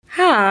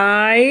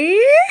Hi.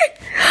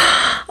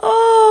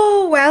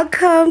 Oh,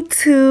 welcome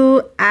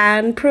to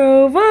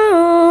Unprovoked.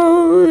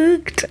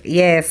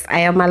 Yes, I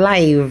am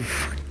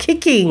alive,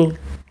 kicking,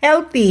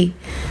 healthy,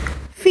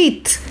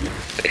 fit.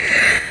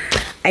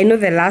 I know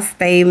the last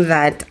time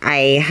that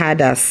I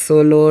had a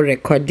solo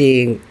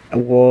recording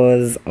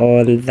was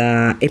on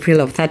the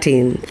April of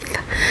 13th.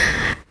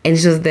 And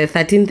it was the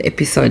 13th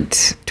episode,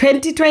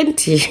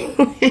 2020.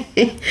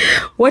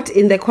 What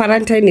in the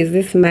quarantine is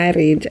this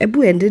marriage?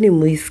 Ebu endeni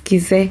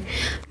muisikize,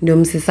 ndio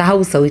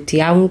msisahau sauti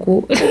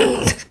yangu.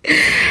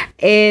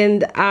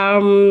 And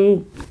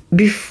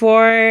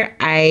before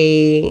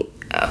I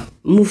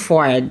move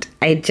forward,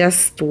 I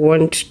just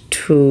want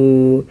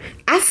to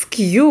ask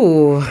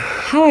you,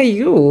 how are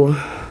you?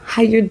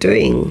 How are you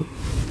doing?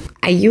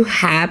 Are you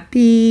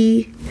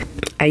happy?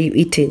 Are you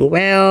eating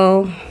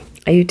well?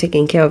 Are you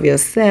taking care of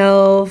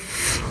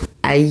yourself?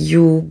 Are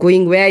you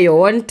going where you're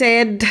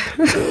wanted?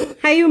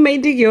 Are you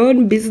minding your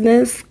own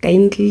business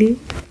kindly?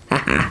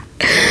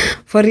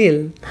 For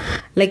real.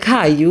 Like,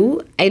 how are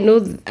you? I know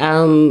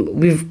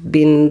we've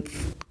been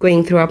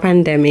going through a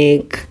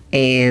pandemic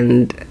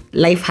and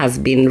life has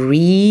been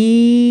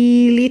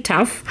really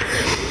tough.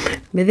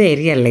 But I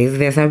realize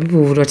there's some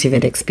people who don't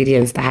even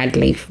experience the hard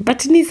life.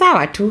 But ni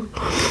sawa tu.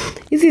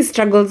 Hizi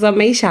struggles za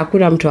maisha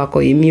hakuna mtu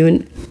wako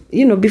immune.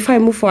 You know, before I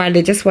move forward,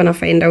 I just want to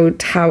find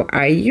out, how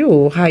are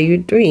you? How are you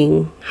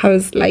doing?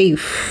 How's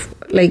life?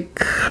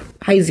 Like,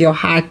 how's your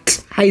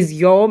heart? How's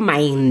your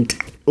mind?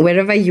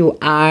 Wherever you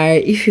are,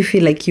 if you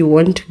feel like you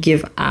want to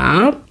give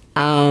up,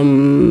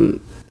 I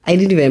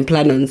didn't even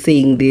plan on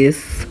saying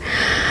this.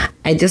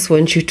 I just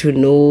want you to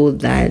know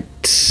that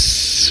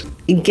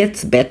it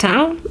gets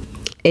better.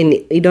 And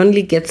it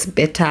only gets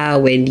better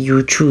when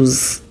you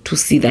choose to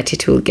see that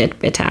it will get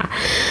better.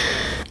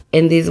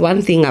 And there's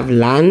one thing I've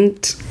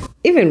learned,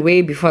 even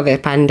way before the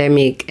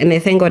pandemic. And I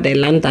thank God I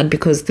learned that,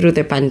 because through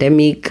the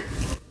pandemic,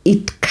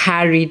 it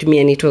carried me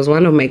and it was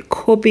one of my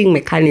coping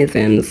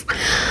mechanisms.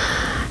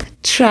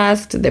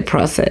 Trust the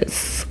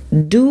process.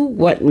 Do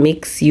what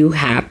makes you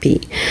happy.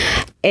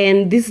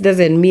 And this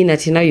doesn't mean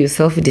that now you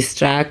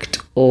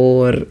self-destruct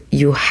or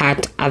you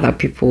hurt other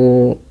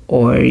people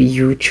or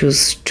you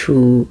choose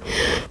to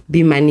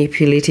be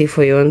manipulative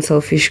for your own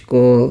selfish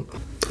goal.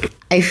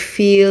 I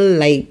feel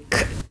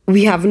like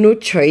we have no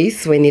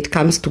choice when it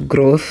comes to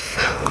growth.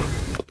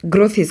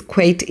 Growth is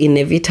quite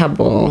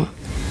inevitable.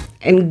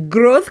 And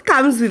growth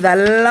comes with a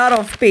lot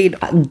of pain.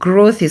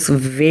 Growth is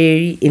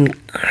very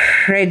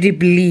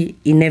incredibly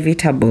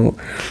inevitable.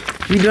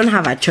 We don't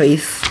have a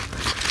choice.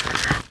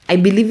 I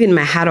believe in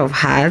my heart of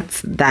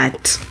hearts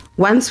that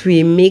once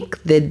we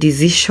make the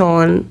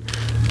decision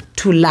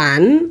to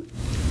learn,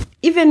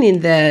 even in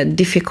the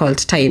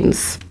difficult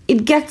times,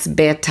 it gets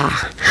better.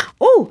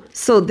 Oh,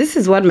 so this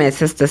is what my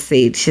sister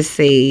said. She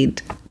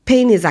said,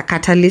 pain is a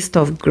catalyst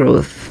of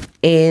growth.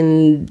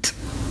 And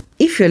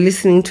if you're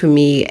listening to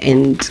me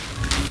and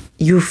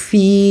you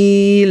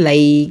feel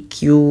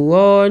like you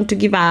want to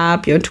give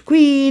up, you want to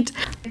quit,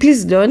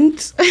 please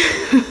don't.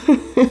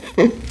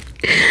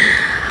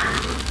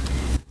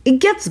 It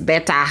gets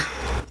better.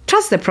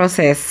 Trust the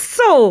process.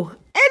 So,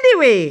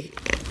 anyway,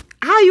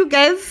 how are you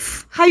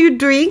guys? How are you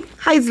doing?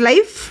 How is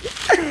life?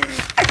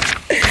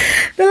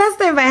 The last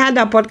time I had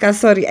a podcast,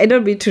 sorry, I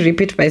don't mean to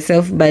repeat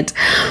myself, but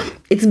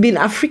it's been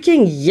a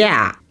freaking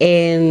year.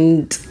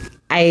 And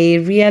I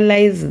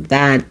realized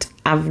that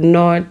I've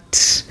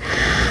not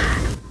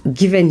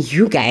given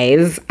you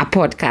guys a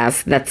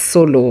podcast that's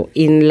solo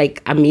in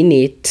like a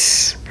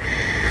minute.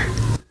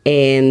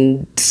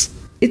 And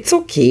it's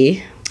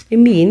okay. I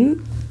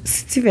mean,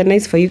 it's even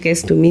nice for you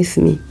guys to miss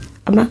me.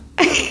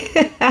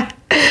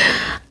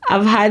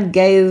 I've had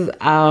guys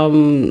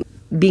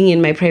being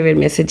in my private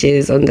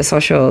messages on the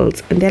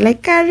socials, and they're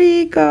like,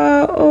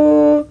 Kariko,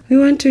 oh, we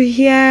want to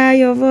hear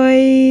your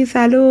voice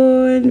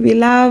alone. We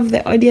love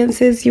the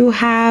audiences you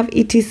have,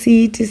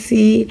 etc,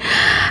 etc.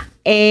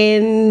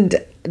 And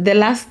the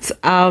last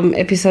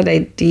episode I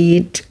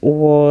did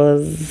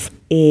was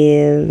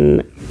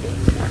in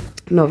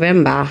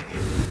November.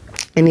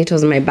 And it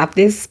was my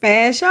birthday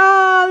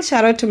special.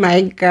 Shout out to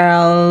my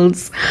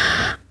girls.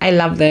 I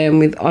love them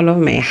with all of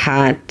my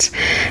heart.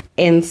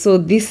 And so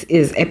this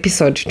is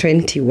episode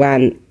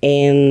 21.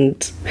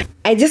 And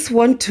I just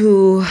want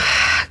to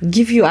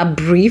give you a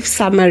brief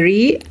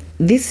summary.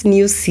 This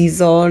new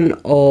season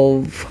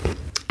of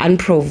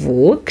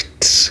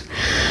Unprovoked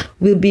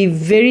will be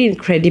very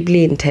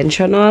incredibly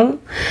intentional.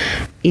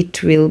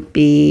 It will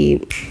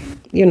be,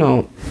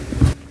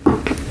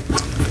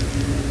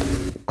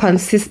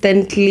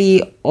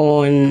 consistently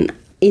on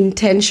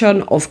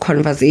intention of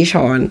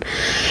conversation,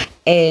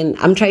 and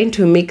I'm trying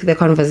to make the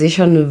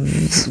conversation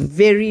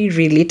very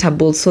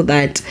relatable so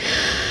that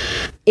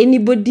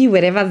anybody,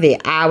 wherever they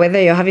are,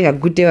 whether you're having a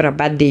good day or a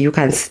bad day, you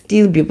can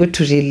still be able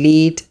to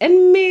relate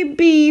and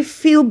maybe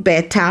feel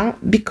better,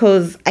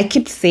 because I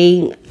keep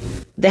saying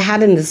the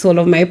heart and the soul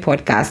of my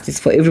podcast is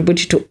for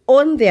everybody to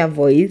own their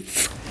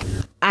voice.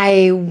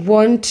 I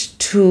want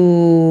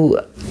to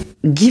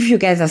give you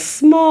guys a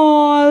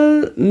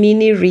small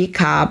mini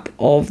recap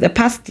of the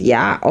past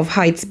year, of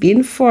how it's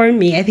been for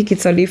me. I think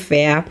it's only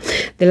fair.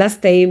 The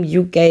last time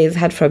you guys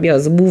heard from me, I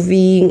was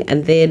moving,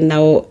 and then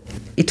now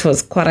it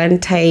was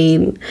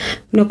quarantine.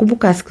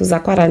 Nakumbuka siku za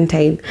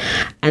quarantine.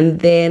 And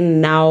then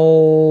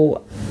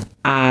now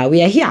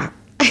we are here.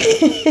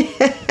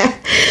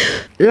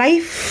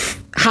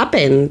 Life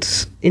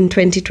happened in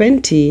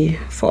 2020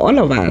 for all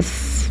of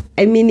us.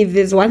 I mean, if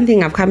there's one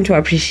thing I've come to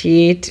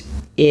appreciate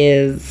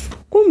is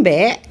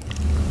kumbe,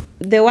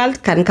 the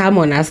world can come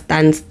on a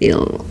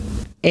standstill.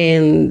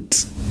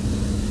 And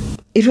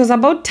it was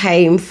about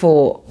time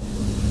for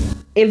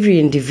every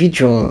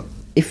individual,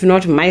 if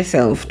not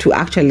myself, to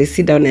actually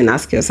sit down and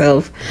ask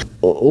yourself,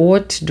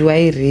 what do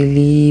I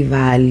really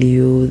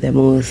value the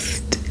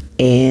most?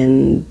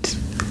 And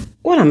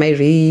what am I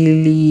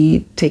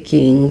really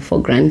taking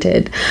for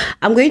granted?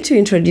 I'm going to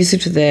introduce you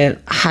to the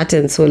heart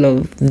and soul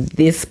of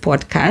this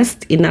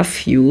podcast in a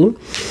few,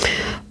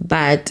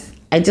 but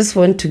I just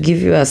want to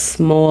give you a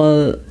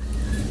small,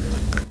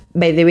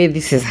 by the way,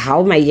 this is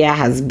how my year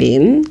has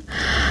been.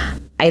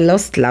 I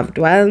lost loved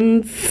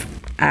ones.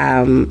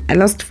 I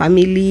lost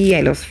family.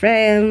 I lost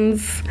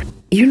friends.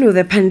 You know,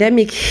 the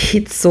pandemic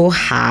hit so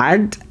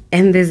hard,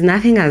 and there's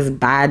nothing as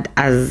bad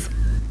as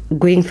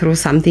going through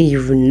something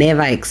you've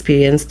never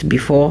experienced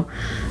before.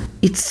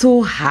 It's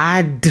so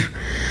hard because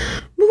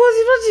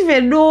you don't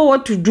even know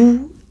what to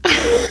do,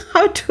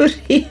 how to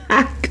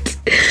react.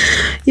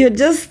 You're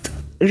just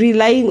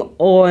relying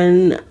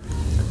on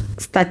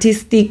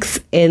statistics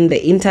and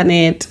the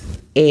internet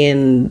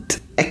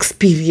and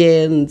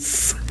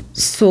experience.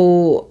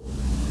 So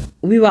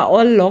we were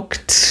all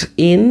locked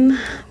in.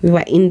 We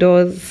were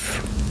indoors.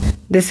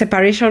 The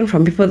separation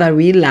from people that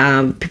we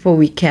love, people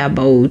we care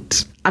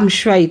about, I'm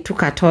sure it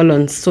took a toll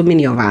on so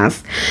many of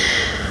us.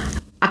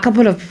 A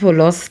couple of people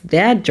lost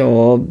their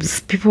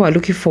jobs. People were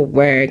looking for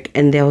work,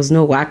 and there was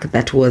no work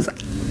that was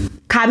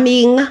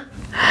coming.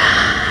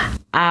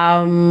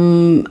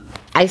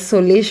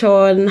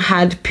 Isolation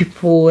had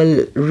people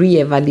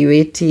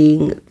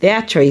reevaluating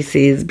their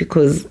choices,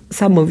 because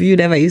some of you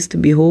never used to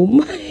be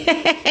home.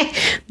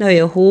 Now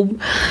you're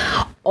home.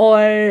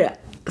 Or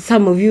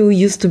some of you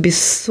used to be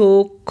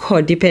so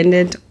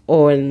codependent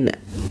on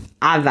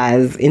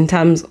others in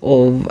terms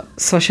of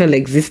social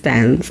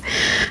existence,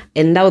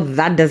 and now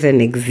that doesn't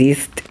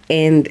exist,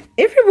 and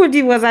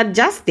everybody was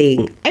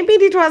adjusting. I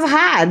mean, it was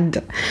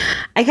hard.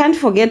 I can't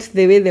forget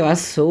the way there were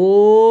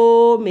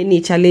so many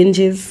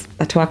challenges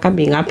that were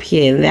coming up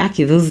here and there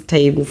those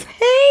times.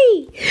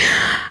 Hey.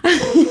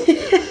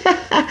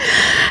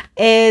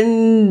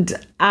 And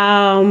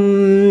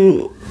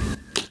I'll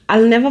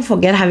never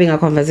forget having a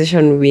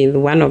conversation with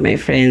one of my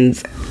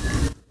friends,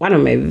 one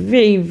of my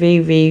very, very,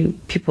 very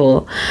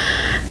people,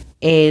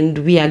 and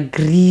we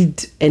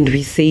agreed and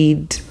we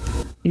said,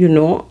 you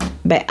know,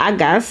 by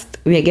August,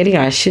 we are getting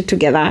our shit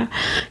together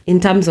in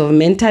terms of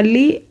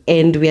mentally,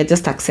 and we are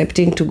just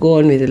accepting to go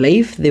on with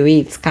life the way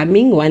it's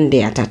coming, one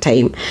day at a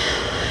time.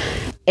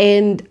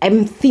 And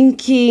I'm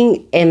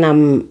thinking, and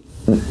I'm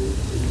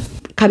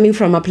coming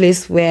from a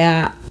place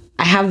where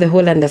I have the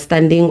whole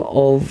understanding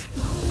of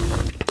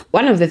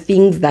one of the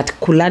things that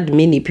collared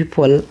many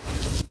people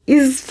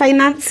is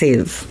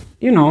finances.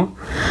 You know,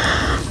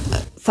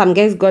 some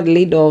guys got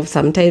laid off,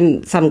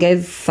 sometimes some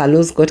guys'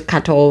 salons got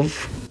cut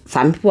off,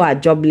 some people are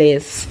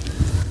jobless,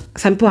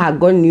 some people have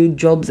got new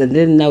jobs and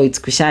then now it's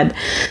kushad.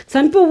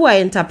 Some people who are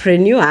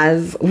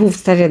entrepreneurs who've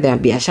started their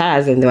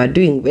biasharas and they were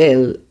doing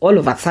well, all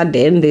of a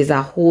sudden there's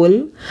a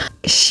whole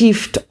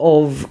shift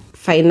of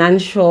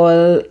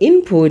financial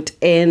input,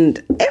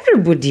 and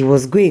everybody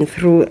was going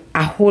through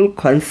a whole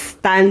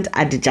constant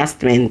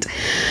adjustment,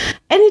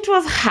 and it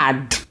was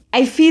hard.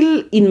 I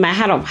feel in my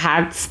heart of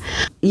hearts,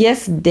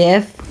 yes,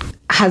 death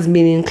has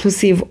been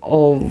inclusive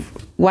of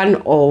one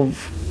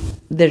of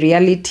the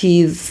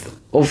realities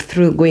of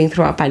going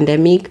through a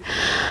pandemic.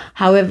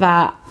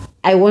 However,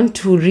 I want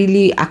to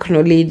really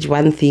acknowledge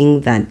one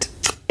thing, that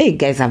hey,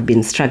 guys have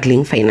been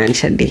struggling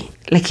financially.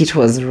 Like, it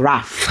was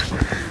rough.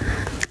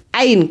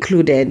 I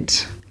included.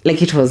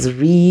 Like, it was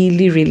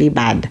really, really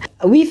bad.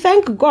 We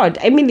thank God.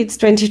 I mean, it's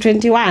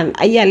 2021.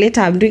 A year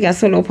later, I'm doing a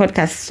solo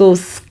podcast. So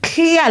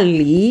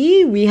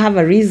clearly, we have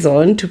a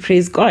reason to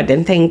praise God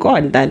and thank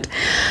God that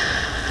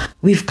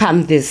we've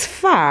come this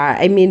far.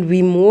 I mean,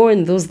 we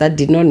mourn those that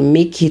did not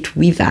make it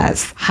with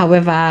us.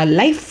 However,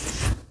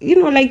 life, you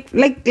know, like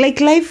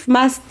life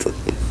must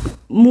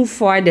move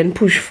forward and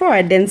push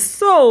forward. And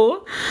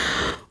so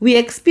we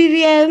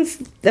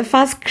experienced the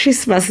first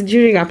Christmas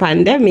during a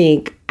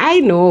pandemic. I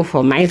know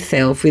for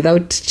myself,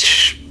 without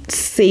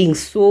saying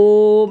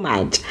so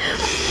much,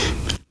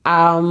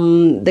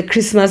 the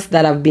Christmas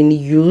that I've been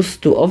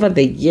used to over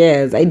the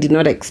years, I did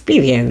not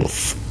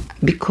experience,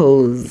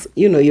 because,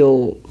 you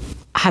know,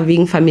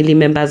 having family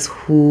members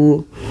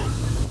who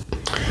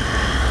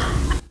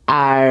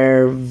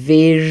are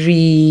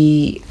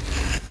very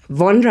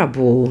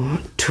vulnerable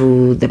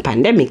to the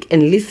pandemic.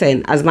 And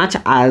listen, as much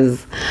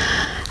as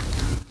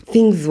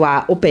things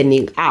were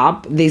opening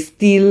up, the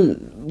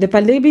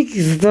pandemic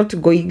is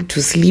not going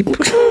to sleep.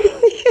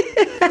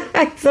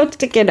 It's not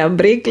taking a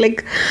break,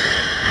 like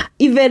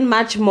even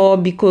much more,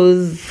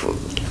 because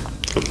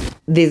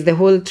there's the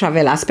whole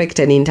travel aspect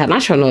and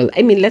international.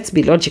 I mean, let's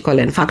be logical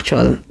and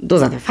factual.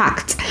 Those are the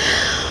facts.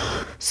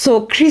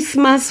 So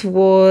Christmas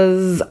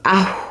was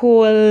a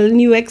whole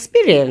new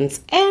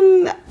experience.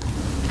 And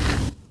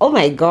oh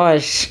my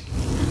gosh,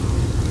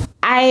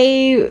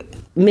 I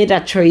made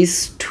a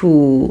choice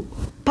to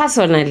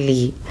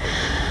personally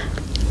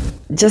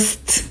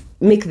just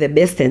make the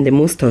best and the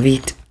most of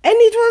it. And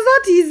it was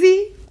not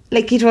easy.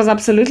 Like, it was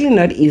absolutely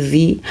not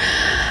easy.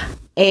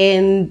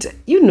 And,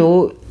 you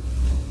know,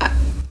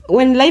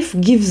 when life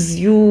gives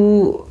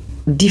you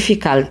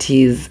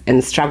difficulties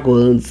and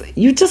struggles,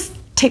 you just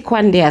take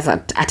one day at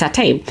a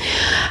time.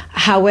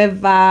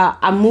 However,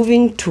 I'm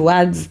moving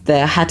towards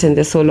the heart and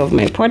the soul of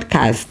my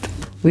podcast.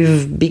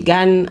 We've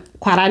begun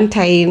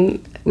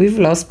quarantine. We've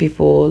lost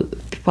people.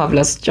 People have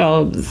lost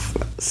jobs,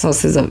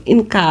 sources of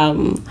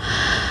income.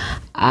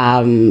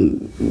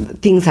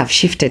 Things have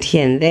shifted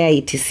here and there,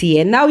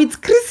 etc. And now it's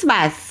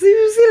Christmas.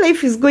 You see,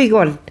 life is going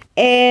on.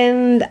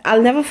 And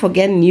I'll never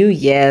forget New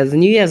Year's.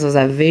 New Year's was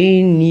a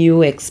very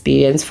new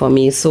experience for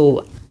me.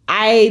 So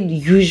I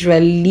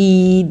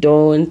usually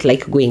don't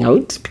like going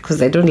out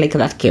because I don't like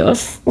that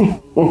chaos.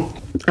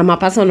 I'm a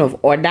person of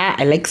order.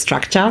 I like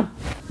structure.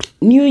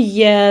 New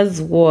Year's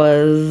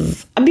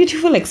was a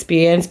beautiful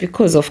experience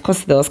because, of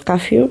course, there was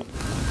curfew.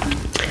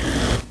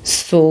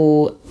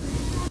 So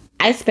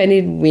I spent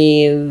it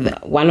with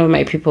one of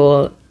my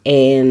people,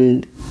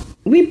 and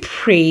we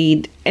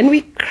prayed and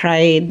we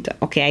cried.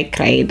 Okay, I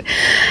cried.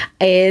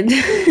 And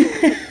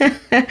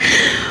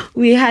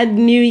we had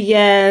New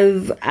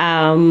Year's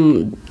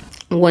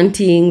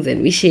wantings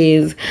and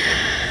wishes.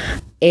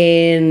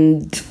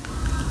 And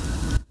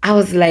I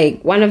was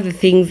like, one of the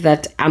things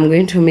that I'm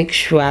going to make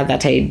sure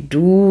that I do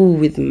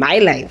with my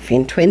life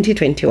in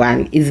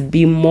 2021 is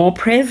be more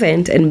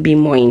present and be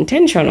more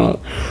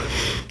intentional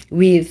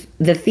with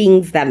the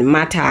things that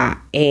matter.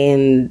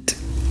 And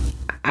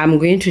I'm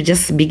going to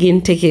just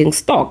begin taking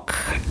stock.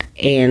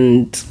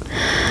 And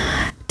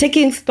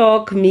taking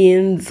stock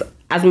means,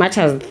 as much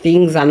as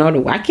things are not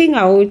working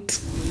out,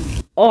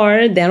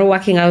 or they're not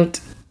working out,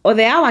 or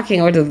they are working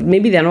out,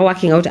 maybe they're not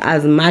working out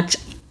as much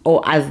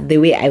or as the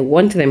way I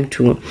want them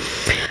to,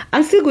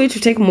 I'm still going to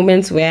take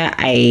moments where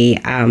I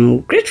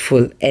am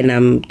grateful and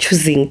I'm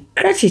choosing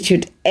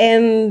gratitude.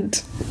 And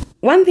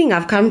one thing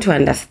I've come to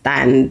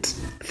understand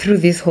through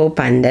this whole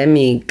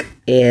pandemic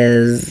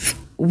is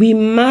we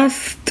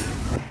must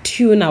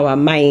tune our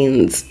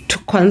minds to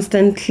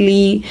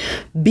constantly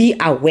be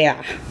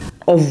aware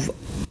of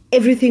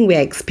everything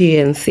we're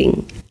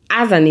experiencing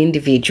as an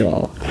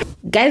individual.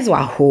 Guys were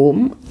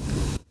home,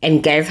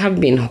 and guys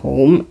have been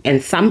home,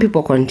 and some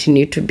people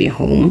continue to be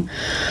home.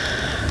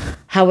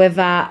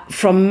 However,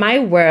 from my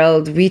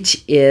world,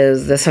 which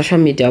is the social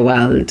media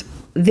world,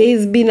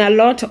 there's been a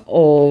lot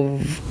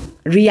of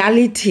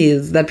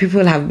realities that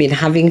people have been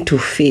having to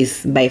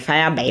face by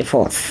fire, by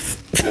force.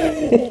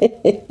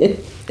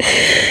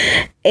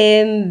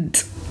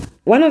 And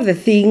one of the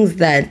things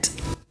that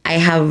I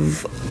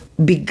have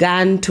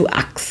begun to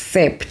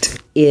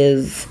accept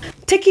is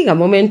taking a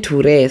moment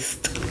to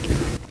rest.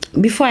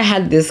 Before I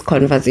had this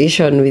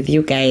conversation with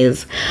you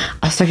guys,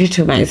 I was talking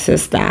to my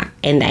sister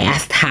and I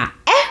asked her,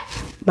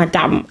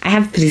 Madam, I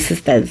have 3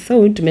 sisters, so I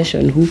won't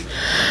mention who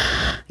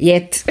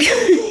yet.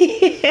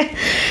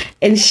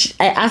 And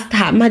I asked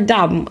her,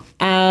 Madam,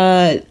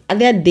 are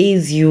there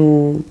days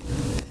you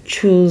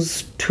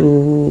choose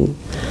to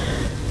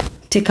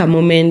take a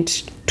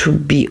moment to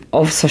be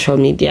off social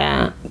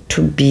media,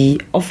 to be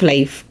off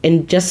life,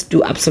 and just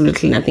do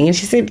absolutely nothing? And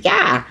she said,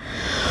 yeah,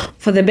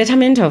 for the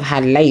betterment of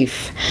her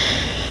life.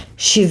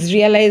 She's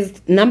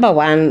realized, number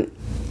one,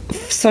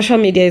 social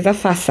media is a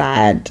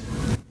facade.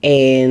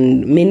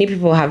 And many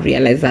people have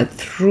realized that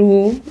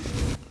through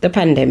the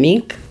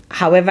pandemic.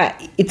 However,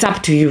 it's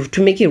up to you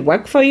to make it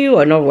work for you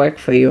or not work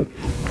for you.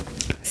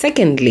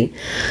 Secondly,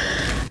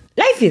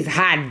 life is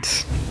hard.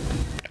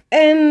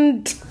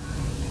 And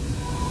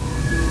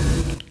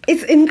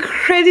it's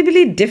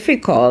incredibly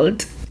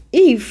difficult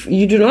if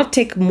you do not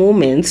take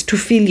moments to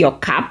fill your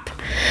cup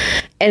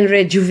and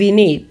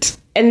rejuvenate.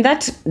 And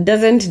that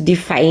doesn't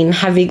define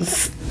having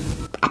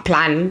a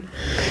plan.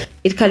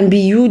 It can be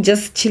you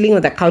just chilling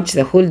on the couch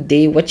the whole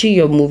day, watching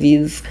your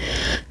movies,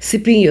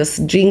 sipping your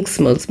drinks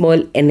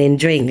small, and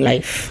enjoying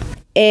life.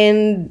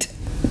 And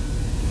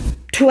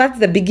towards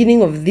the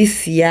beginning of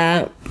this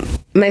year,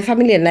 my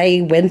family and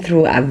I went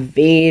through a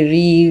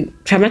very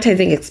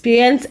traumatizing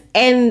experience.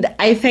 And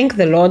I thank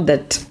the Lord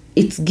that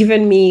it's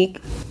given me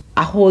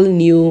a whole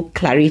new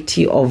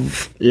clarity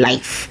of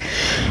life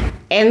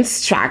and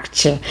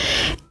structure,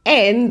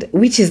 and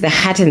which is the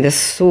heart and the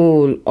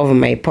soul of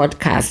my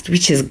podcast,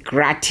 which is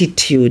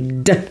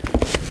gratitude.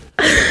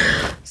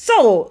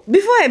 So,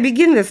 before I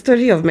begin the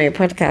story of my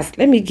podcast,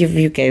 let me give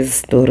you guys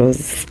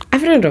stories. A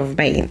friend of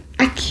mine,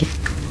 Aki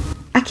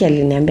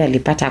aliniambia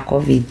alipata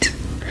COVID.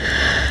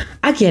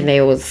 Aki and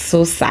I was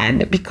so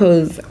sad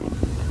because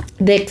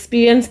the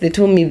experience they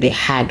told me they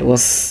had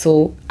was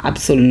so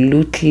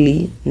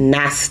absolutely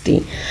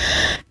nasty.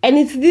 And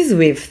it's this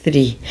wave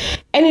 3.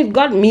 And it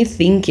got me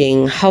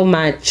thinking how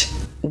much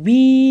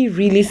we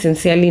really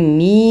sincerely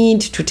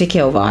need to take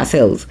care of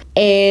ourselves.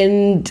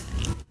 And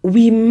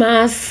we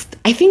must,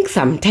 I think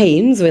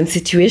sometimes when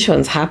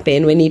situations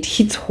happen, when it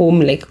hits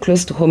home, like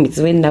close to home, it's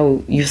when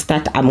now you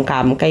start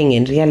amkaing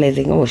and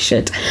realizing, oh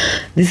shit,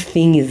 this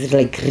thing is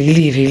like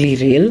really, really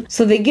real.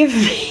 So they gave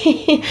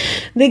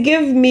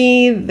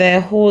me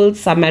the whole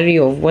summary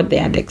of what they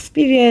had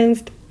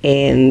experienced.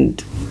 And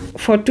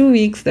for 2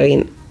 weeks, they're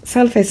in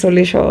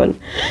self-isolation.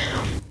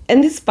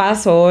 And this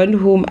person,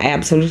 whom I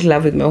absolutely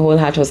love with my whole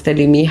heart, was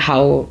telling me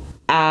how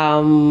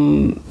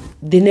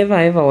they never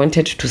ever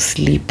wanted to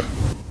sleep.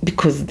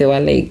 Because they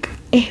were like,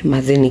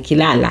 mazeni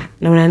kilala,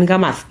 na unaniga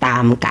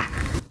mastamka.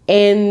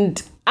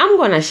 And I'm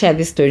going to share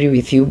this story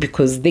with you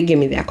because they gave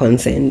me their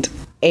consent.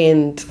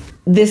 And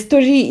the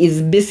story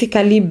is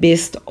basically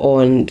based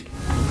on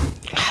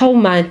how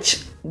much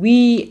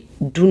we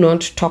do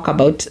not talk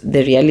about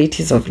the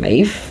realities of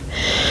life.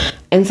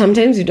 And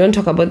sometimes we don't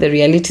talk about the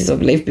realities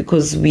of life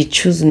because we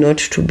choose not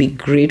to be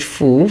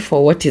grateful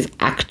for what is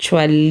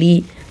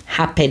actually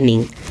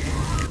happening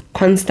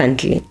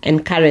constantly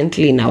and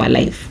currently in our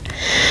life.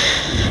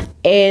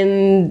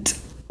 And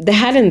the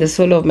heart and the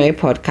soul of my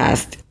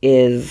podcast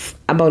is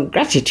about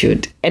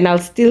gratitude. And I'll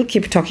still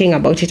keep talking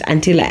about it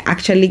until I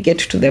actually get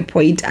to the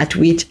point at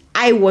which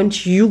I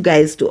want you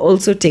guys to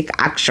also take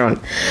action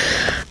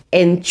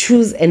and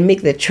choose and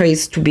make the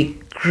choice to be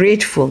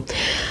grateful.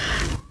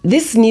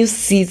 This new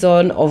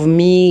season of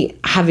me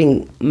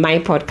having my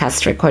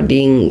podcast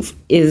recordings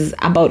is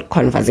about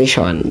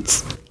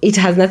conversations. It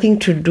has nothing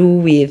to do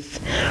with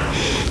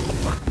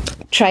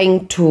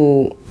trying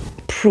to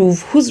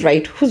prove who's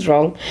right, who's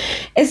wrong.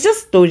 It's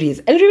just stories.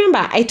 And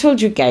remember, I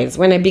told you guys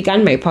when I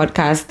began my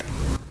podcast,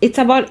 it's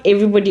about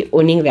everybody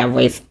owning their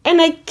voice.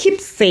 And I keep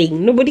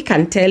saying, nobody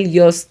can tell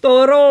your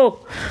story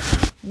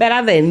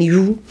better than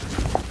you.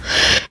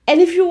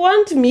 And if you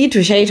want me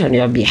to share it on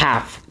your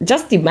behalf,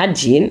 just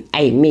imagine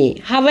I may.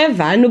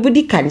 However,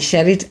 nobody can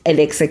share it and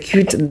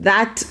execute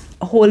that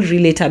whole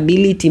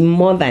relatability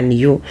more than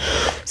you.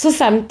 So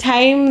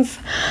sometimes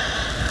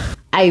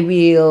I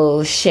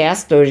will share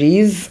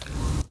stories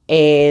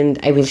and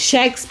I will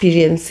share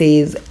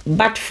experiences.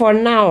 But for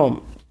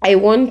now, I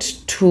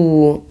want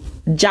to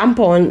jump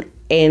on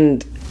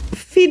and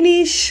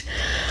finish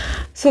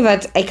so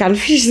that I can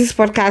finish this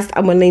podcast.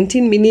 I'm on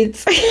 19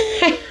 minutes.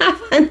 I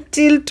have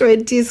until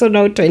 20, so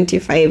now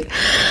 25.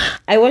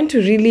 I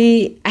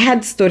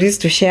had stories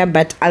to share,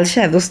 but I'll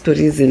share those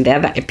stories in the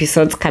other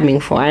episodes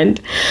coming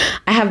forward.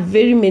 I have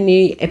very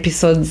many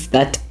episodes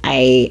that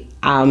I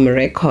am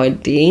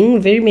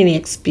recording, very many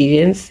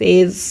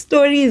experiences,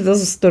 stories,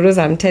 those stories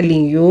I'm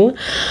telling you,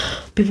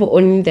 people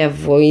owning their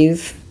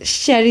voice,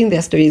 sharing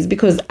their stories,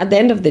 because at the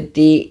end of the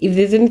day, if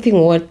there's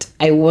anything what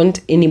I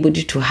want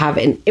anybody to have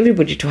and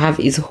everybody to have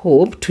is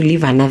hope to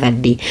live another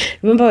day.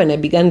 Remember when I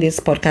began this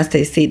podcast,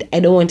 I said, I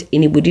don't want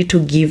anybody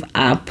to give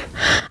up.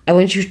 I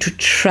want you to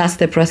trust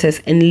the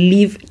process and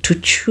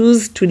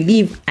choose to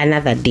live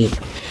another day.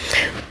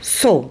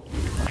 So,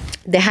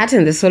 the heart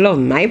and the soul of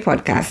my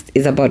podcast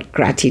is about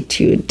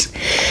gratitude.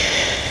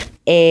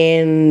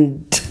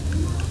 And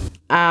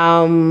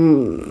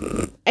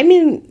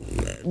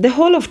the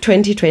whole of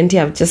 2020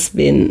 I've just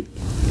been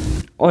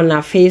on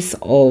a phase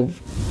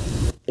of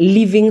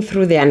living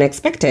through the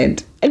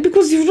unexpected. And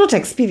because you've not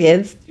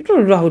experienced, you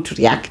don't know how to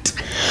react.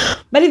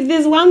 But if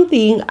there's one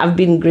thing I've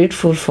been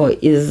grateful for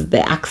is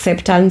the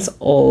acceptance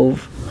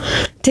of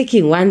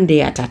taking one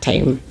day at a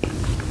time.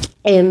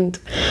 And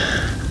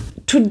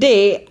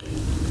today,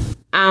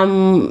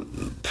 I'm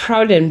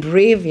proud and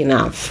brave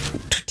enough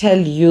to tell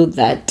you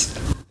that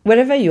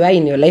wherever you are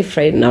in your life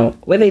right now,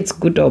 whether it's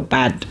good or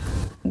bad,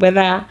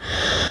 whether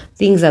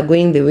things are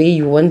going the way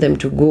you want them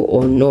to go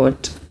or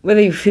not,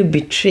 whether you feel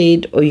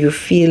betrayed or you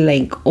feel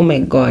like, oh my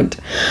God,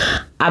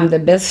 I'm the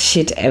best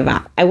shit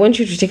ever, I want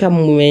you to take a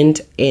moment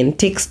and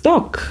take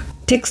stock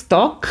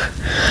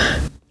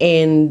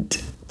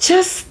and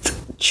just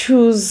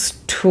choose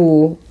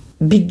to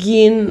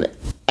begin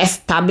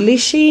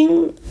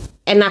establishing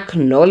and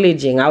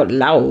acknowledging out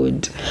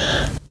loud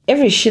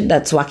every shit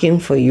that's working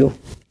for you,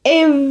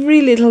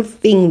 every little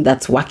thing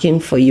that's working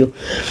for you,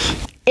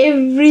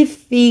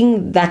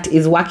 everything that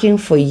is working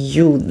for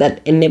you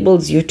that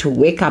enables you to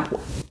wake up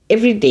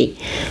every day,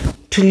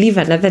 to live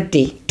another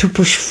day, to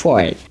push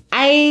forward.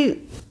 I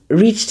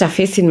reached a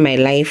phase in my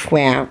life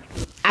where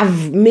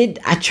I've made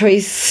a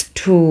choice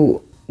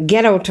to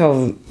get out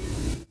of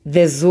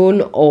the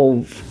zone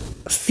of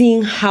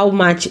seeing how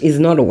much is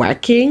not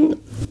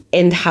working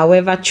and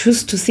however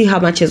choose to see how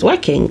much is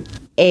working.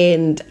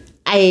 And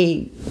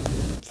I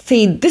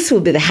say this will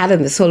be the heart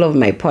and the soul of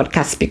my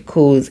podcast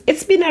because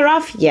it's been a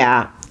rough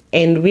year.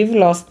 and we've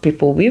lost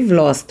people. We've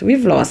lost.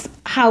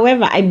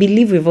 However, I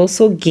believe we've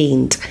also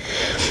gained,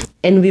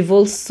 and we've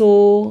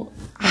also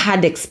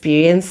had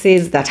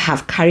experiences that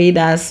have carried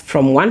us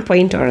from one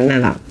point or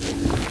another.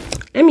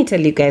 Let me tell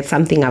you guys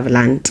something I've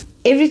learned.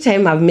 Every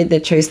time I've made the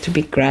choice to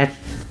be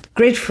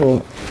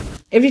grateful,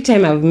 every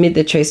time I've made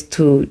the choice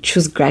to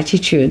choose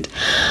gratitude,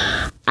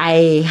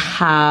 I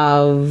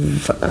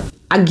have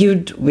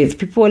argued with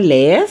people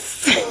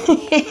less.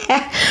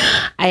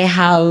 I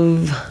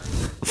have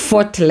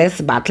fought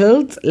less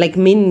battles, like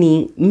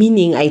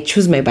meaning I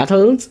choose my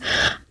battles.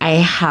 I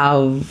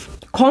have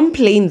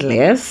complained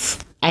less.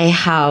 I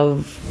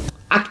have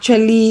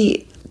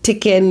actually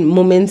taken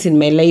moments in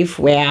my life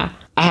where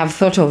I have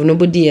thought of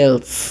nobody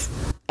else.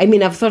 I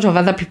mean, I've thought of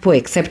other people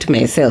except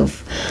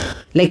myself.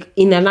 Like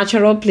in a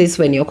natural place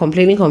when you're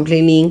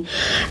complaining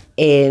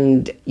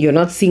and you're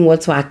not seeing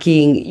what's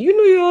working,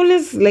 you're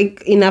always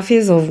like in a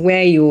phase of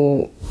where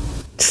you're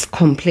just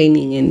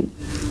complaining, and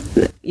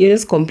you're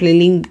just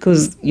complaining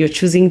because you're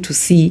choosing to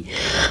see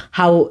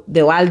how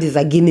the world is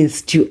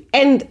against you.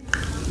 And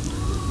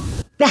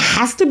there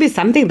has to be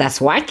something that's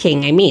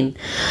working. I mean,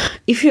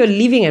 if you're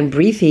living and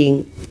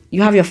breathing,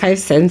 you have your 5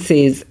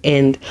 senses,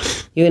 and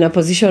you're in a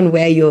position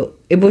where you're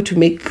able to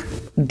make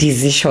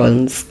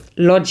decisions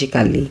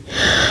logically.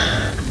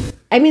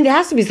 I mean, there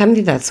has to be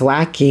something that's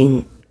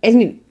working.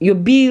 And your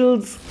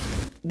bills,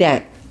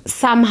 they're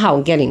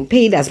somehow getting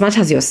paid as much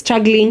as you're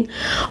struggling,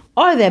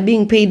 or they're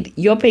being paid,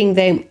 you're paying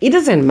them. It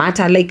doesn't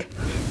matter. Like,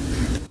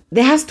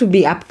 there has to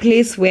be a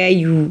place where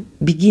you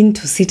begin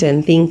to sit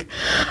and think,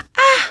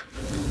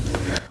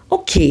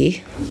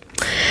 okay,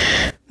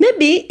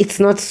 maybe it's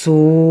not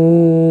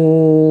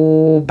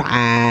so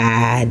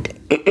bad.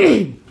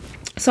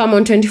 So I'm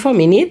on 24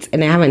 minutes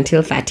and I have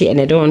until 30,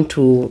 and I don't want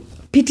to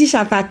pitish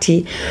at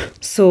 30.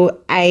 So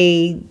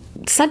I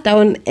sat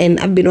down and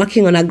I've been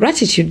working on a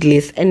gratitude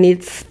list, and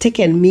it's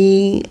taken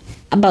me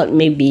about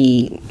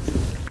maybe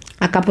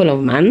a couple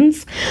of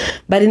months.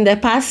 But in the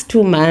past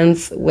 2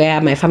 months,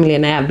 where my family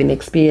and I have been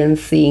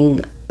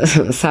experiencing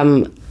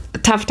some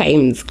tough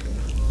times,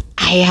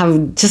 I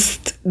have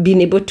just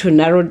been able to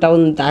narrow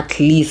down that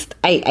list.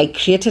 I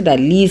created a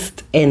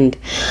list, and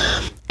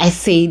I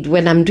said,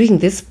 when I'm doing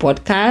this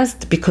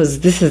podcast,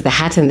 because this is the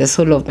heart and the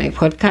soul of my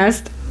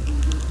podcast,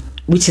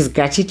 which is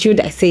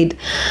gratitude, I said,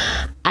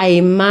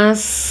 I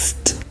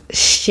must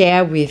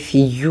share with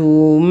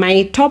you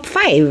my top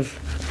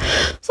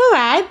 5 so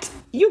that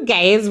you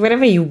guys,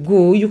 wherever you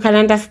go, you can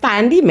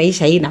understand the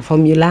maisha ina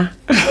formula.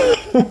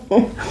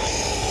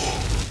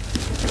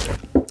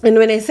 And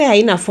when I say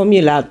ina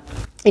formula,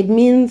 it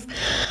means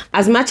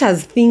as much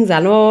as things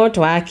are not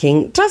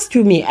working, trust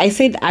you me, I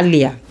said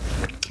earlier,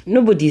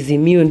 nobody's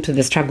immune to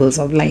the struggles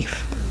of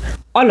life.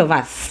 All of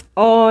us.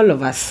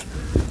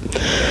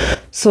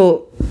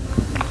 So,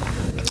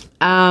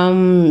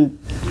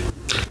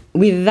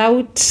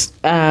 without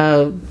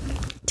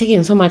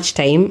taking so much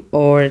time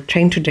or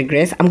trying to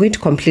digress, I'm going to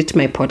complete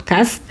my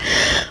podcast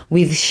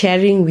with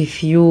sharing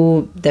with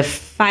you the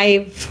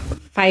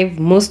five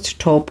most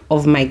top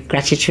of my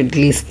gratitude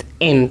list.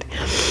 And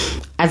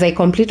as I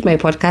complete my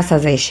podcast,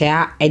 as I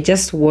share, I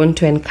just want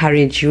to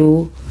encourage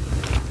you,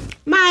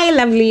 my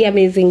lovely,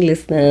 amazing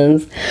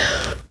listeners,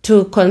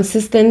 to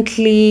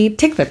consistently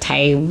take the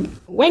time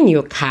when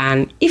you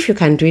can. If you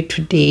can do it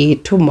today,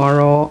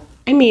 tomorrow,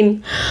 I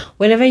mean,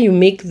 whenever you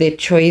make the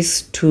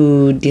choice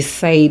to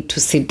decide to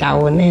sit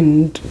down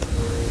and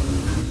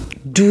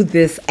do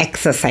this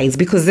exercise,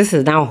 because this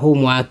is now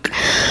homework,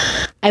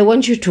 I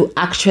want you to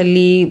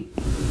actually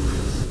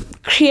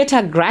create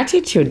a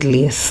gratitude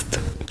list.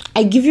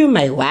 I give you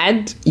my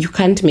word, you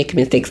can't make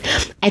mistakes.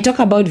 I talk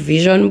about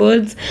vision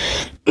boards.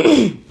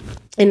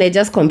 And I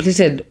just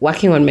completed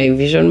working on my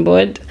vision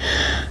board.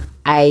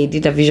 I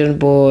did a vision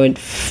board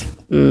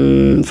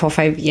for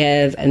 5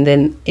 years, and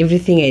then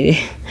everything I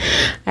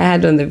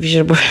had on the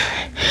vision board,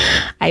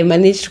 I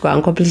managed to go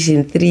and accomplish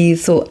in 3.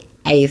 So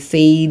I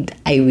said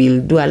I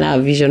will do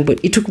another vision board.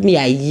 It took me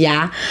a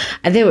year,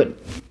 and then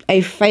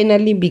I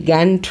finally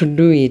began to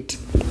do it.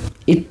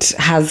 It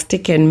has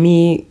taken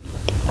me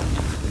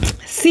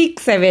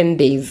 6-7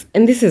 days,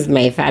 and this is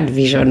my 3rd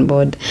vision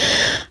board.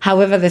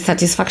 However, the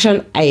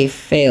satisfaction I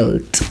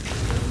felt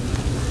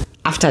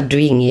after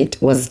doing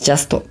it was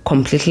just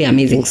completely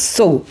amazing.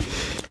 So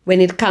when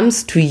it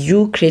comes to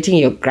you creating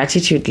your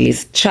gratitude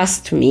list,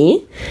 trust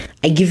me,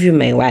 I give you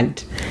my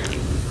word,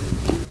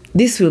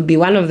 this will be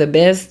one of the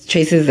best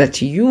choices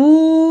that you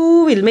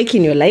will make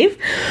in your life,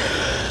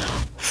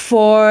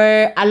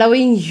 for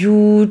allowing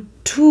you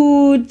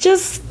to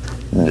just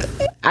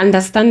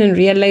understand and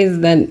realize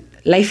that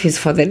life is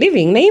for the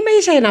living. Na hii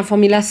maisha ina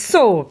formula.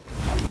 So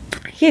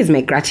here's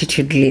my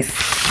gratitude list.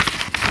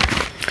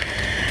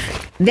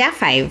 There are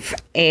 5,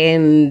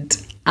 and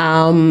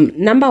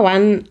number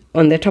 1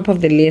 on the top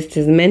of the list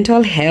is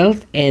mental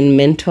health and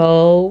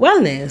mental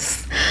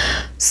wellness.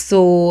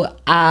 So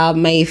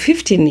my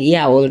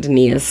 15-year-old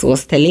niece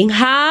was telling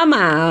her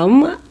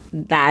mom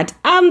that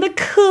I'm the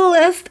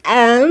coolest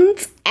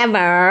aunt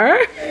ever.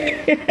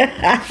 And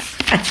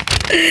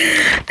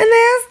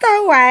I asked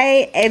her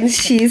why, and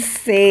she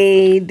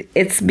said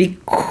it's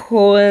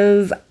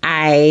because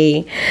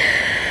I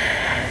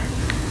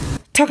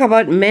talk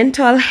about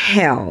mental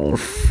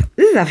health.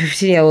 This is a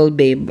 15-year-old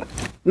babe.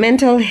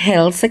 Mental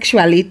health,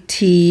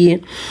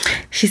 sexuality.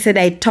 She said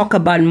I talk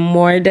about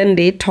modern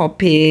day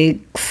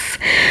topics.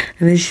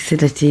 And then she said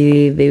that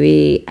she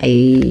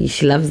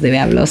loves the way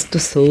I've lost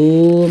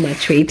so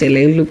much weight and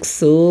I look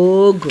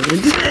so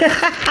good.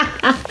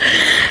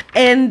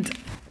 And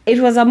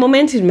it was a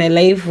moment in my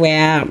life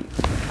where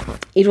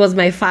it was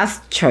my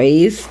first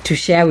choice to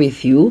share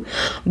with you.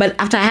 But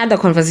after I had the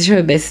conversation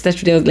with my sister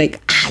today, I was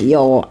like,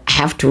 I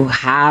have to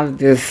have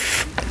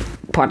this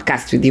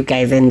podcast with you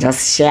guys and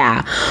just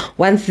share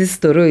once this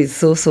story is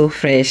so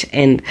fresh.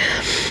 And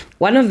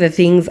one of the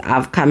things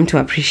I've come to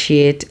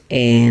appreciate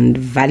and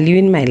value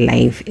in my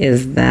life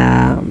is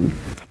the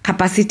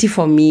capacity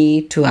for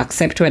me to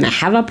accept when I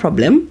have a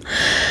problem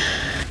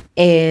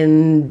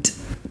and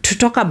to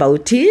talk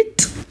about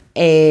it,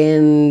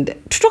 and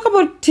to talk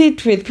about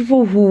it with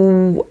people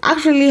who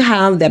actually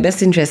have their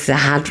best interests at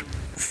heart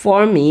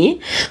for me.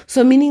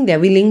 So meaning they're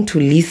willing to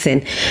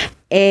listen.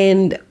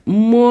 And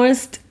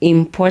most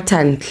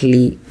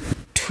importantly,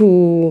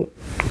 to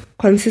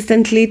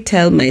consistently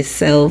tell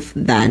myself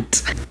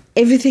that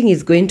everything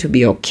is going to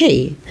be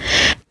okay.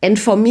 And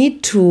for me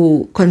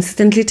to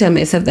consistently tell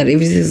myself that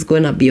everything is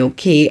going to be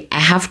okay, I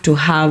have to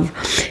have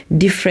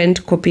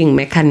different coping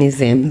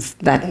mechanisms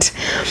that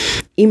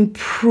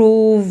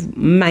improve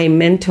my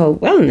mental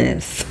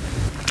wellness.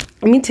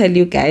 Let me tell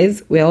you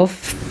guys, we're all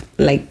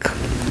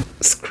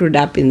screwed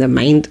up in the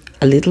mind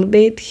a little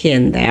bit here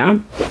and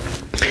there.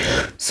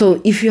 So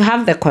if you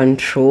have the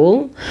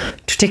control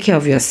to take care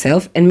of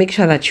yourself and make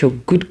sure that you're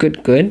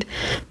good,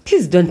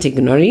 please don't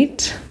ignore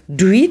it.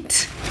 Do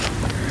it.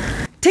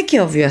 Take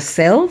care of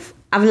yourself.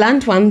 I've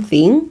learned one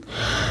thing.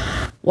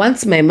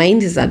 Once my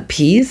mind is at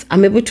peace,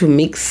 I'm able to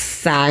make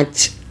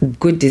such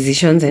good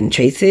decisions and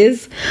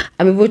choices.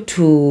 I'm able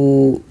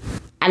to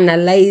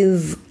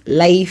analyze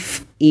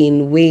life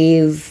in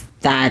ways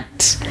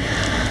that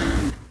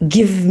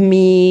give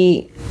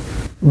me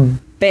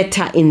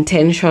better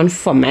intention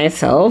for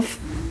myself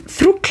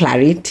through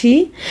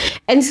clarity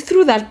and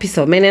through that peace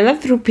of mind. And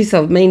that through peace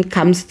of mind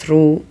comes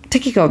through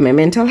taking care of my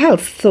mental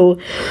health. So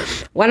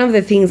one of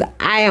the things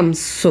I am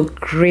so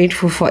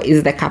grateful for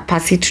is the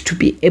capacity to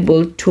be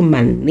able to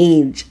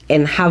manage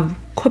and have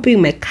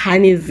coping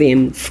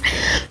mechanisms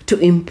to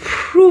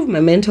improve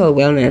my mental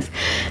wellness.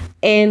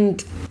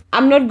 And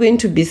I'm not going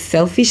to be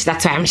selfish.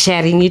 That's why I'm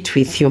sharing it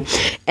with you.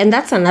 And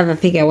that's another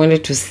thing I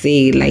wanted to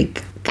say,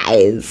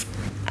 guys,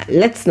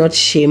 let's not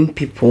shame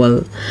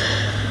people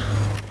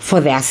for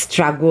their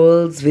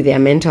struggles with their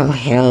mental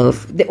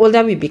health. The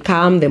older we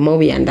become, the more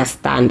we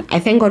understand. I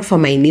thank God for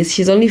my niece.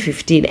 She's only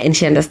 15 and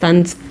she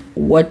understands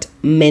what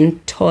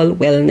mental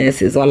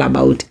wellness is all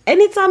about.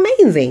 And it's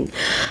amazing.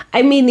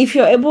 I mean, if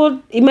you're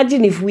able,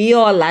 imagine if we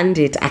all learned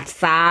it at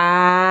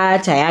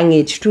such a young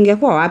age.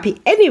 Tungekuwa wapi?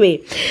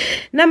 Anyway,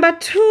 number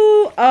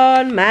 2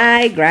 on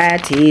my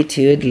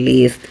gratitude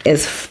list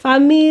is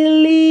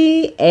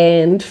family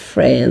and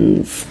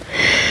friends.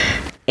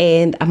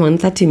 And I'm on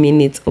 30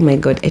 minutes. Oh my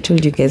God, I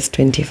told you guys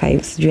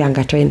 25. You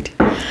younger 20.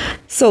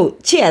 So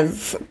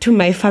cheers to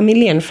my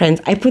family and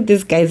friends. I put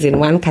these guys in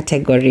one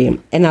category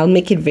and I'll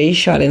make it very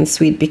short and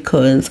sweet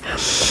because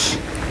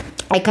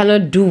I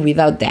cannot do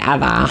without the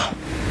other.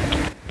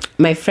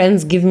 My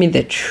friends give me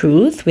the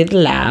truth with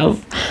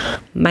love.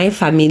 My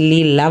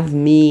family love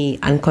me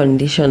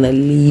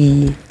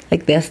unconditionally.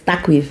 They're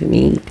stuck with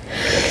me.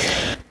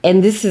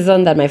 And this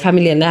season that my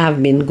family and I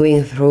have been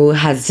going through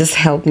has just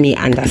helped me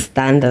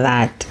understand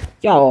that,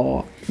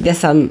 there's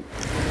some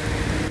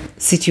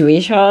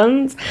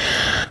situations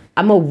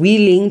I'm not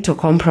willing to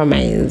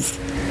compromise.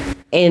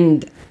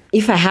 And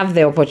if I have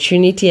the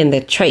opportunity and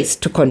the choice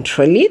to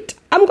control it,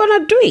 I'm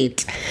going to do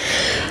it.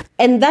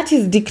 And that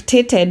is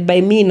dictated by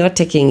me not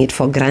taking it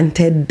for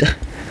granted.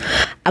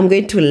 I'm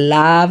going to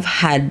love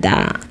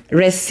harder,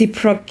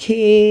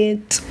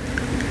 reciprocate.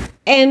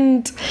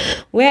 And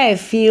where I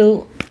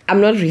feel I'm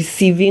not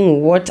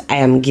receiving what I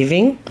am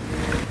giving,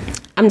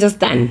 I'm just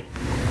done.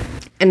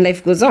 And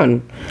life goes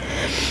on.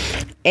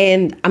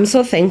 And I'm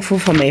so thankful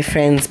for my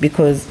friends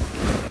because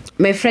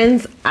my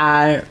friends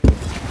are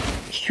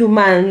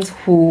humans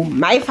who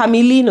my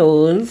family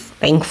knows,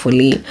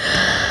 thankfully.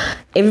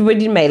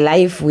 Everybody in my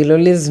life will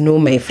always know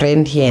my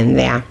friend here and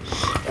there.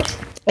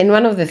 And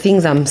one of the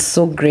things I'm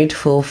so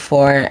grateful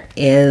for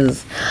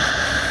is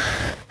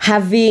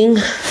having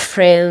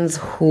friends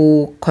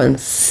who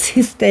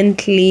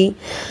consistently,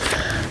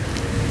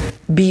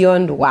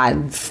 beyond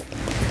words,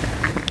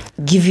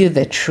 give you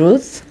the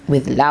truth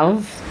with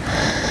love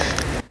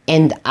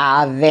and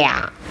are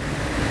there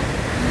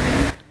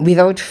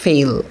without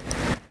fail.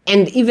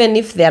 And even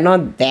if they're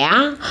not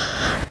there,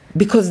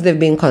 because they've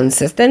been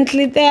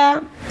consistently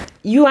there,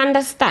 you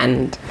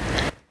understand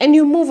and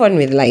you move on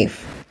with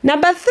life.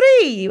 Number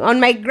 3 on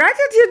my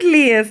gratitude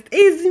list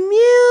is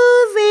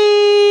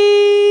music.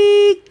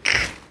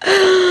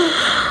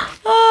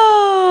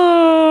 Oh,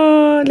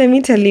 let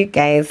me tell you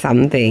guys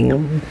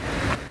something.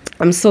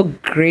 I'm so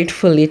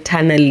grateful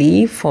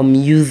eternally for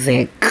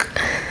music.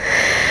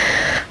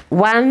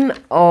 One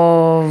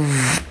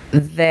of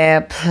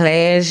the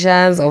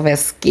pleasures of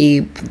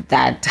escape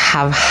that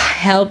have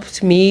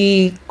helped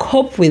me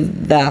cope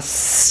with the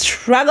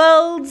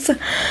struggles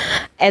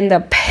and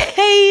the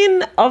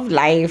pain of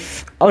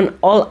life on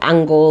all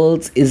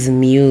angles is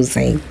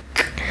music.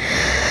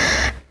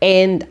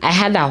 And I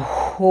had a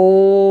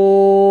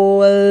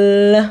whole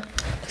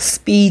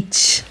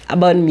speech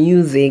about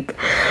music,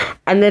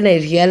 and then I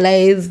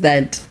realized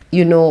that,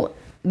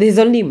 there's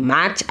only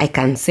much I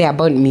can say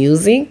about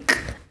music.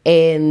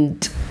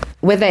 And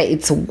whether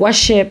it's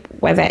worship,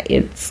 whether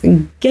it's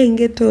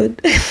gengeton,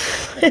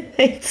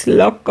 it's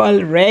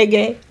local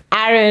reggae,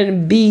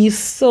 R&B,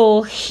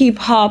 soul,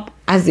 hip-hop,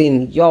 as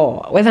in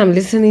whether I'm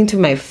listening to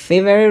my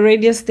favorite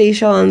radio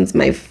stations,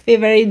 my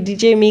favorite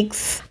DJ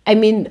mix. I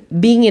mean,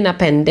 being in a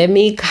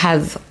pandemic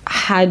has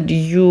had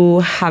you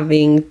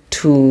having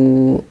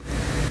to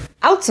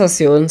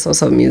outsource your own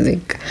source of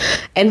music.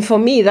 And for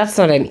me, that's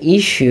not an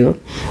issue.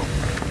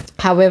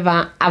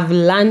 However, I've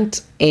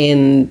learned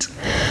and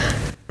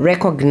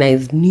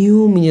recognized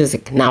new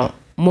music now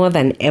more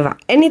than ever.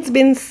 And it's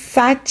been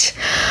such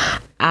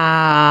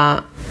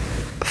a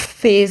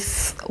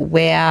phase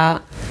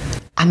where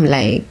I'm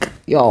like,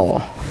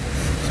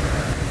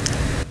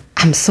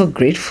 I'm so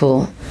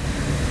grateful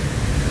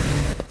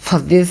for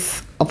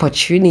this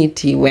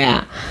opportunity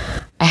where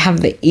I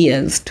have the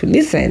ears to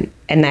listen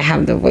and I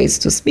have the voice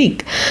to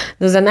speak.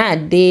 There's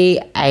another day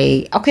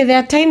there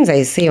are times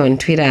I say on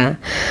Twitter,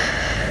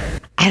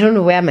 I don't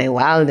know where my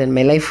world and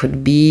my life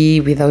would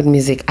be without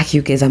music.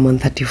 You guys, I'm on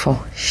 34.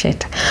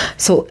 Shit.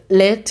 So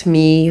let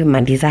me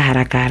maliza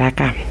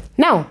haraka.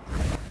 Now,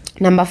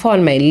 number 4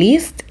 on my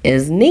list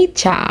is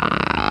nature.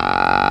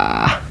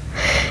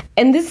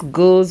 And this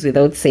goes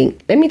without saying.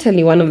 Let me tell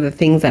you one of the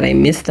things that I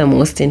missed the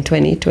most in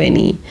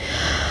 2020.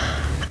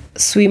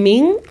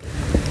 Swimming.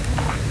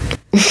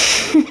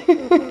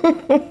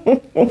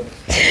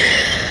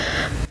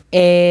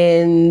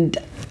 And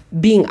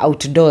being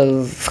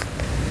outdoors.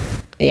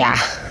 Yeah.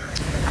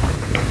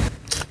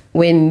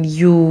 When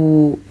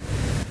you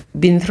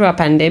been through a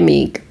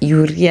pandemic,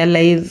 you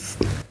realize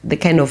the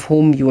kind of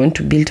home you want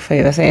to build for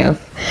yourself.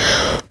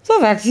 So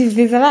that if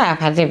there's another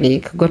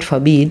pandemic, God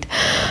forbid,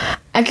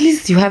 at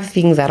least you have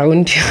things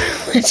around you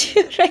that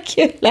you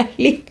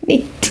regularly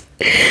need.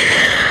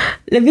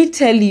 Let me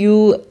tell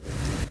you,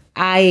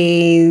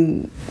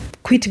 I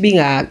quit being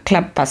a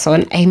club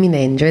person. I mean, I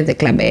enjoy the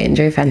club, I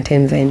enjoy fun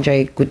times, I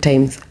enjoy good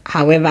times.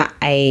 However,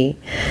 I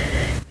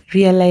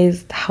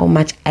realized how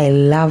much I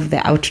love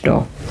the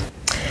outdoor.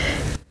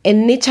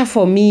 And nature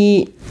for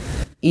me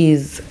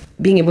is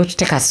being able to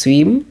take a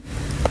swim.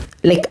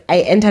 Like,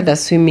 I entered a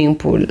swimming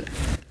pool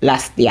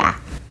last year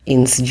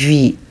in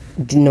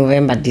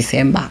November,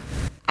 December.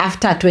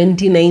 After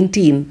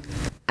 2019,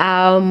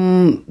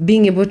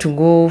 being able to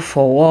go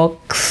for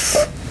walks,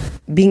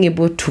 being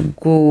able to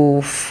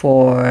go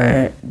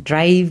for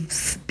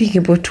drives, being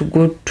able to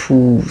go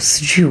to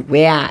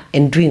where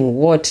and doing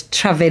what,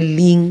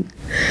 traveling.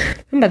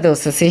 Remember the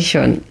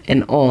association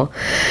and all.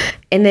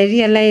 And I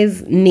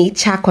realize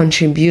nature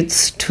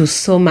contributes to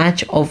so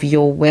much of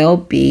your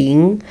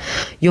well-being,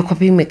 your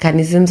coping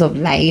mechanisms of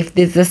life.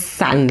 There's the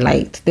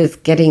sunlight, there's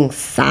getting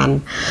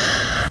sun.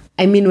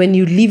 I mean, when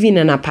you live in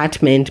an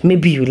apartment,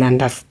 maybe you'll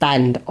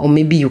understand or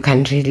maybe you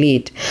can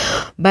relate.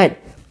 But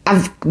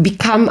I've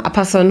become a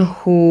person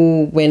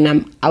who, when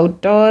I'm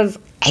outdoors,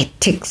 I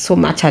take so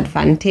much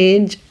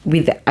advantage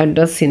with the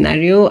outdoor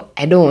scenario.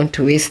 I don't want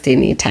to waste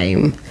any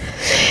time.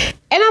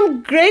 And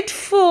I'm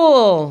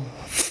grateful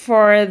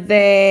for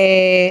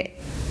the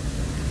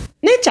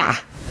nature.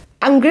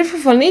 I'm grateful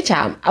for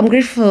nature. I'm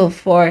grateful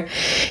for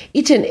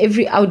each and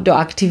every outdoor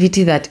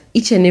activity that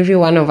each and every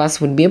one of us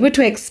would be able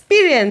to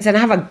experience and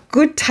have a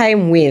good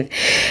time with.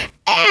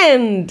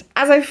 And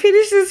as I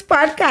finish this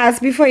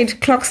podcast before it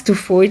clocks to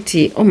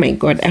 40, oh my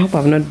God, I hope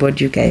I've not bored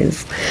you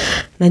guys.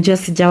 Najua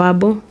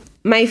sijawabu.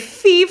 My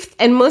 5th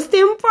and most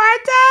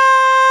important,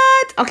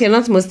 okay,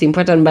 not most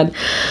important, but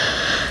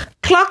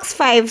clocks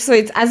 5, so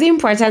it's as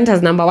important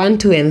as number 1,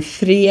 2, and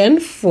 3, and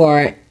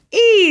 4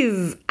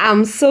 is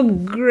I'm so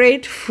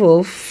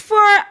grateful for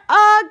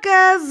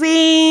orgasms.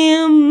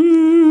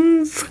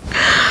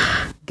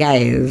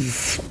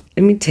 Guys,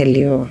 let me tell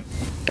you,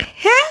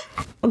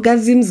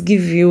 orgasms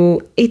give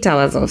you 8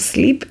 hours of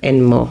sleep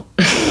and more.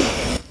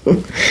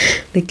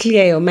 They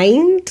clear your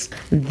mind.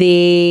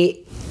 They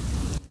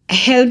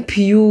help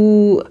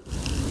you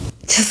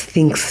just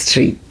think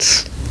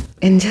straight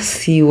and just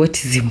see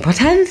what is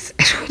important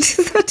and what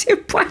is not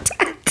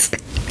important.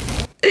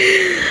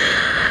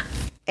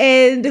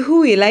 And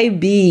who will I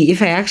be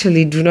if I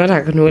actually do not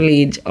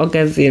acknowledge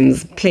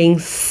orgasms playing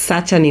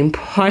such an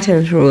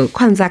important role?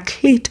 Kwanza,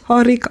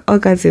 clitoric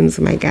orgasms,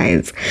 my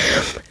guys.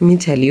 Let me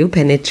tell you,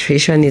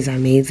 penetration is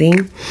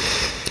amazing.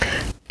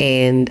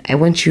 And I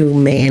want you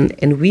men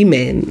and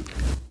women,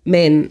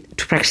 men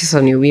to practice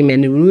on your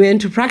women, and women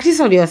to practice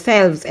on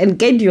yourselves and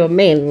get your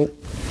men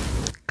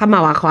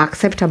kama wako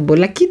acceptable,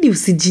 lakini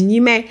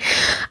usijinyime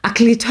a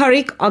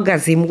clitoric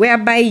orgasm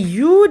whereby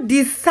you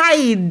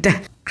decide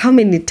how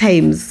many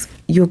times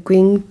you're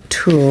going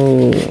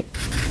to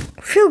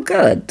feel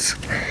good.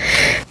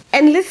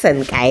 And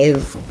listen,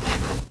 guys,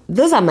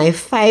 those are my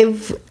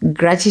 5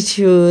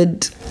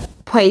 gratitude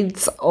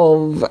points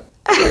of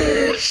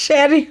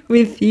sharing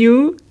with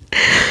you.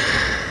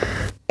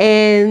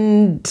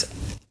 And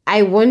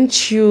I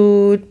want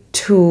you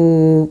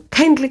to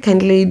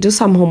kindly do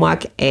some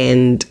homework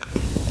and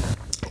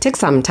take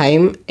some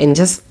time and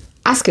just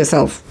ask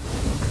yourself,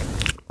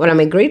 what am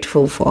I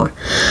grateful for?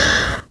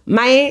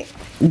 My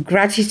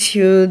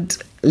gratitude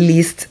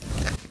list,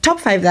 top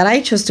 5 that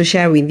I chose to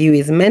share with you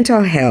is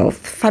mental health,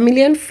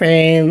 family and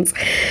friends,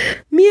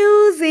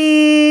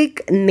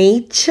 music,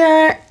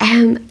 nature,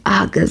 and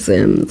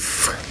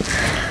orgasms.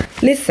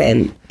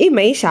 Listen, in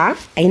maisha,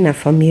 aina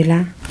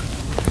formula.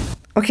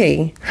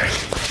 Okay,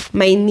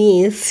 my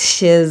niece,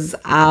 she's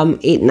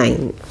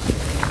 8-9.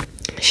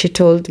 She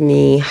told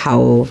me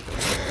how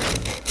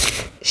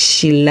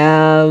she's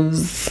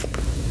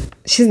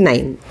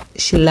 9.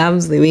 She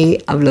loves the way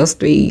I've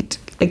lost weight.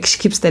 Like, she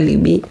keeps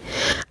telling me.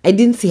 I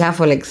didn't see her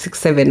for like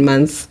 6-7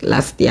 months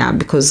last year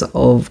because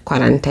of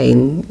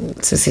quarantine,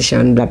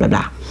 cessation, blah, blah,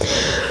 blah.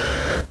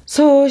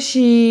 So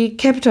she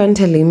kept on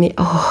telling me,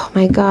 oh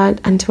my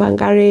God, Auntie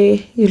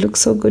Wangari, you look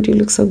so good, you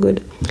look so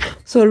good.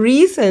 So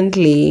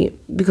recently,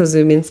 because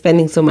we've been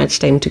spending so much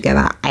time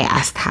together, I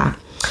asked her,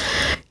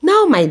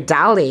 now my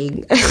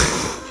darling,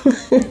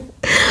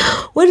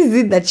 what is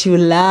it that you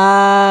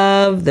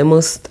love the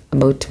most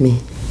about me?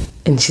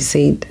 And she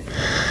said,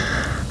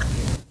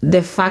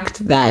 the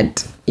fact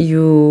that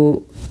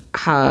you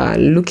are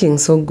looking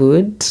so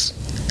good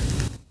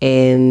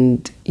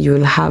and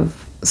you'll have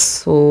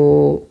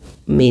so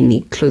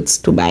many clothes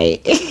to buy.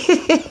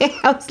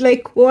 I was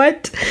like,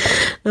 what?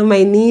 Now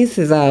my niece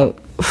is a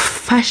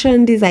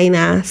fashion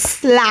designer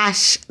 /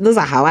 those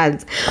are her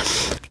words.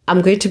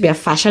 I'm going to be a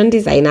fashion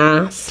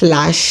designer /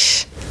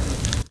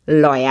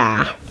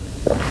 lawyer.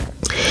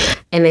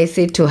 And I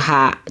said to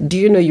her, do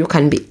you know you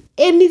can be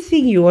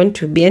anything you want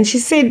to be? And she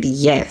said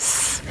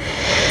yes.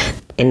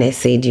 And I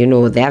said, you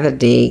know, the other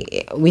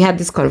day, we had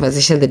this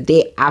conversation the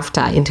day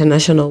after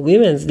International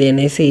Women's Day. And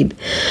I said,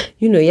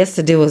 you know,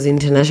 yesterday was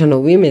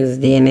International Women's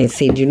Day. And I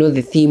said, you know,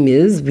 the theme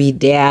is we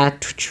dare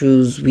to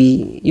choose.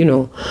 We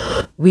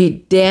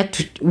dare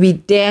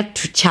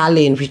to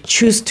challenge. We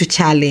choose to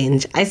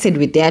challenge. I said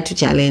we dare to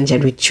challenge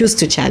and we choose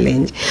to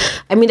challenge.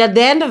 I mean, at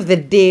the end of the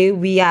day,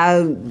 we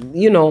are,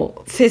 you know,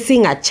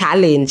 facing a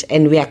challenge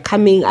and we are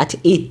coming at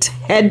it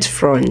head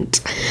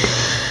front.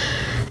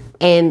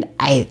 And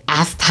I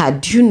asked her,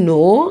 do you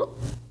know,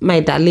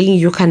 my darling,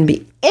 you can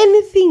be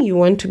anything you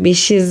want to be.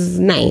 She's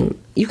 9.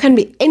 You can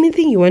be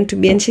anything you want to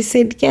be. And she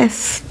said,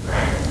 yes.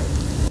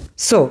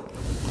 So,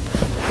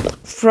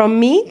 from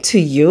me to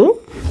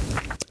you,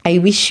 I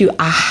wish you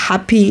a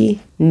happy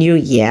new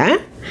year.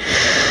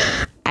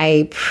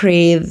 I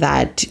pray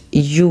that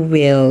you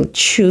will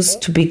choose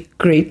to be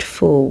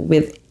grateful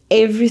with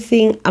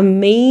everything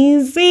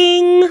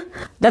amazing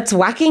that's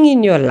working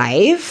in your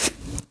life.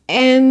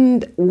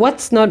 And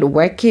what's not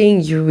working,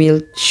 you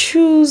will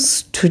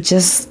choose to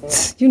just,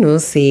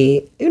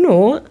 say,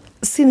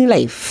 silly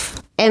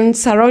life. And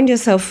surround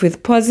yourself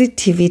with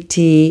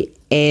positivity.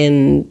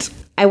 And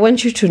I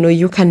want you to know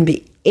you can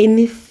be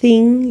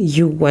anything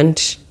you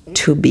want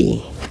to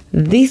be.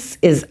 This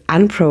is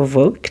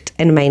Unprovoked,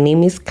 and my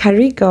name is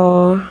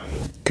Karigo.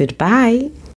 Goodbye.